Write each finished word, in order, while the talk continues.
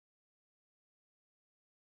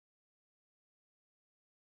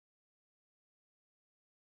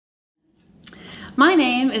My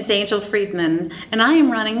name is Angel Freedman, and I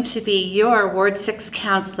am running to be your Ward 6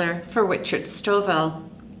 councillor for Whitchurch Stouffville.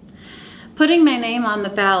 Putting my name on the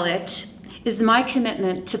ballot is my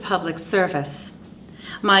commitment to public service.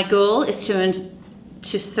 My goal is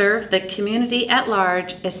to serve the community at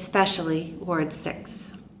large, especially Ward 6.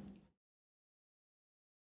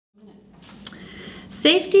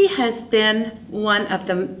 Safety has been one of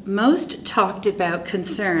the most talked about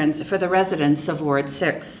concerns for the residents of Ward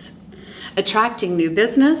 6. Attracting new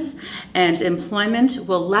business and employment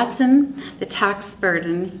will lessen the tax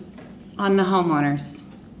burden on the homeowners.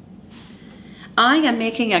 I am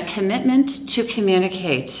making a commitment to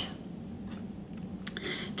communicate,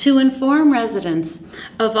 to inform residents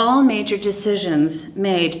of all major decisions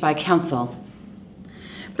made by council,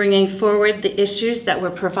 bringing forward the issues that were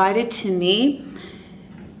provided to me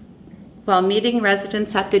while meeting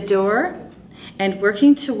residents at the door and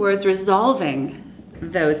working towards resolving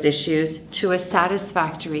those issues to a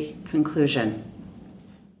satisfactory conclusion.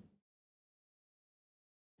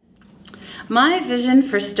 My vision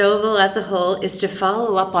for Stouffville as a whole is to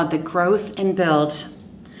follow up on the growth and build.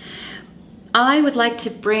 I would like to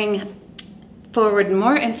bring forward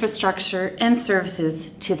more infrastructure and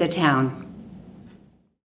services to the town.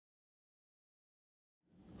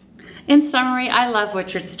 In summary, I love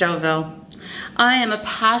Whitchurch Stouffville. I am a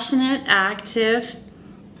passionate, active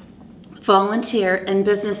volunteer and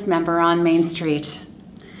business member on Main Street.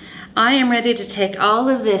 I am ready to take all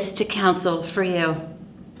of this to council for you.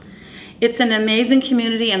 It's an amazing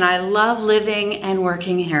community and I love living and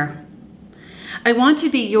working here. I want to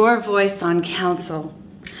be your voice on council.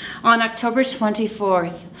 On October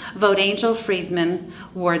 24th, vote Angel Freedman,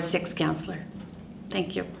 Ward 6 councillor.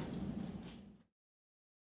 Thank you.